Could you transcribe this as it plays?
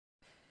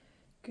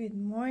Good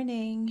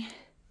morning.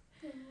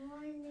 Good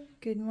morning.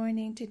 Good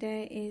morning.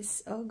 Today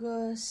is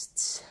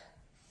August.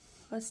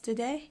 What's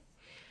today?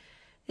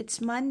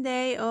 It's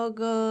Monday,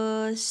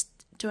 August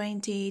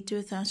 20,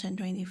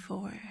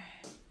 2024.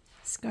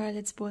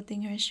 Scarlett's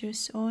putting her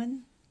shoes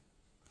on.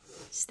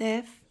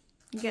 Steph,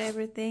 you got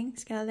everything?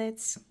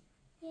 Scarlett's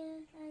Yeah,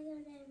 I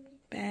got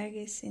everything. bag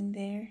is in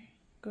there.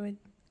 Good.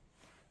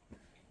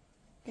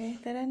 Okay,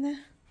 tara na.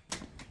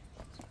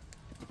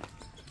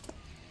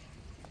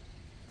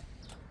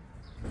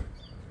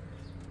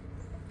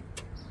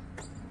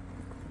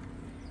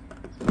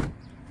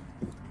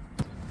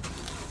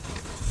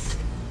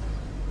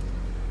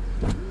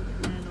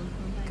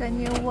 Can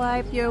you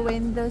wipe your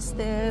window,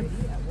 Steph?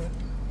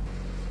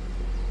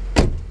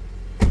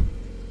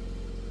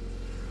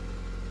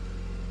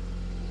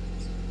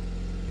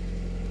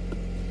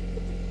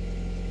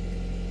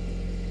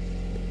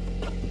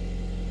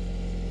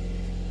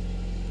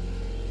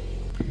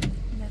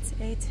 That's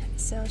 8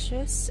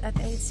 Celsius at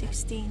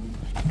 8:16.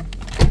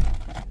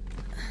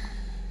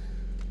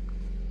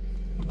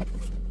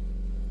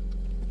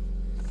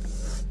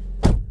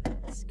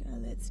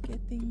 Scarlett's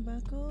getting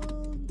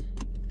buckled.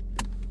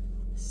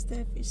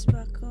 Steph is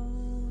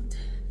buckled.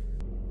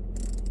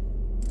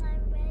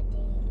 I'm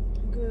ready.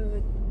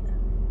 Good.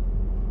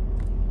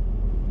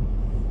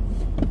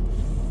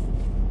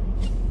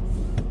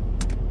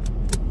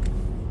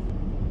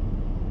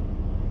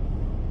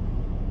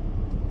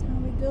 How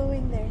are we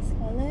going there,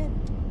 Scarlett?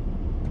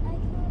 I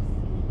can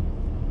see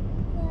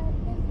that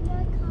there's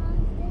more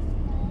cars this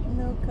way.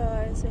 No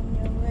cars on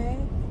your way.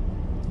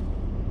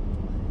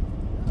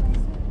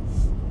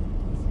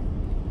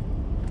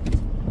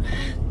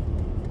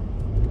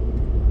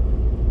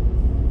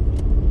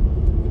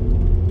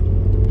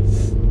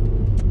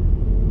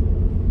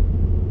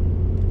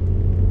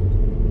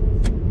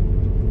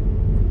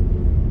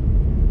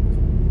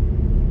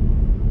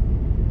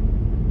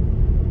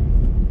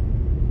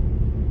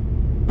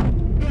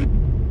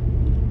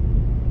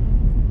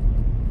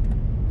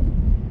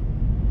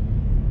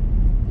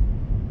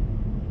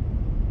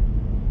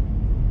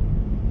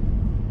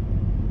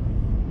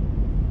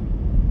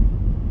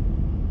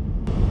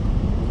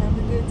 Have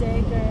a good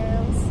day,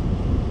 girls.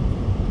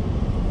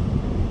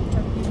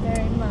 Thank you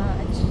very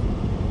much.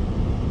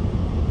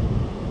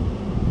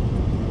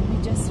 Let me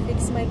just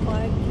fix my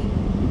parking.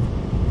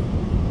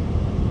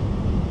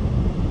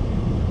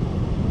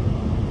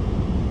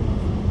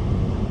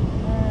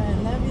 Alright,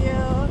 love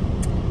you.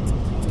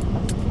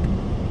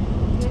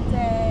 Good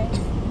day.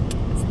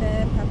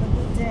 Steph, have a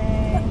good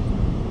day.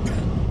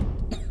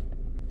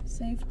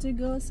 Safe to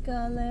go,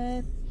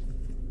 Scarlett.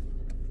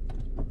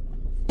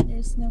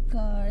 There's no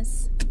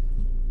cars.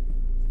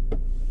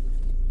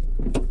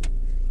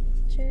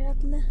 Cheer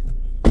up na.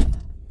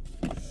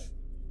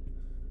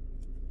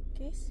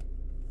 Kiss.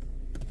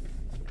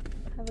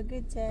 Have a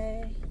good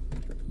day.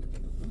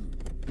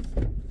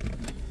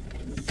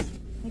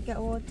 You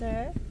got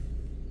water?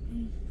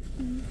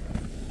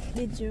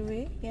 Did you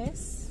wee?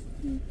 Yes?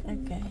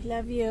 Okay.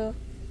 Love you.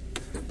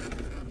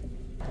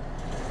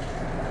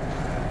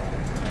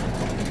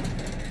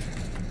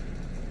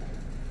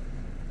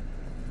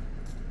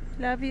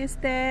 Love you,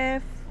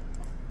 Steph.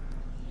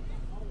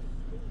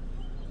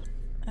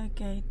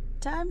 Okay,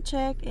 time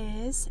check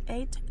is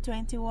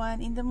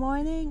 8:21 in the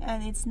morning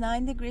and it's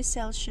 9 degrees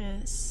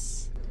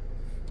Celsius.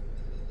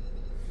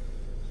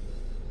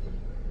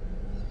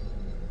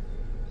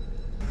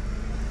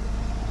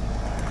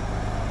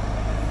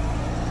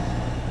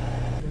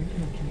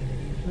 Aboriginal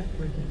communities left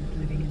residents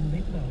living in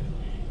limbo.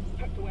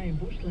 Tucked away in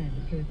bushland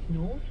to Perth's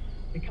north,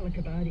 the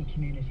Kalakabadi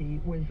community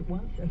was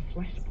once a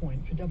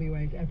flashpoint for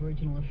WA's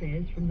Aboriginal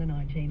affairs from the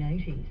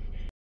 1980s.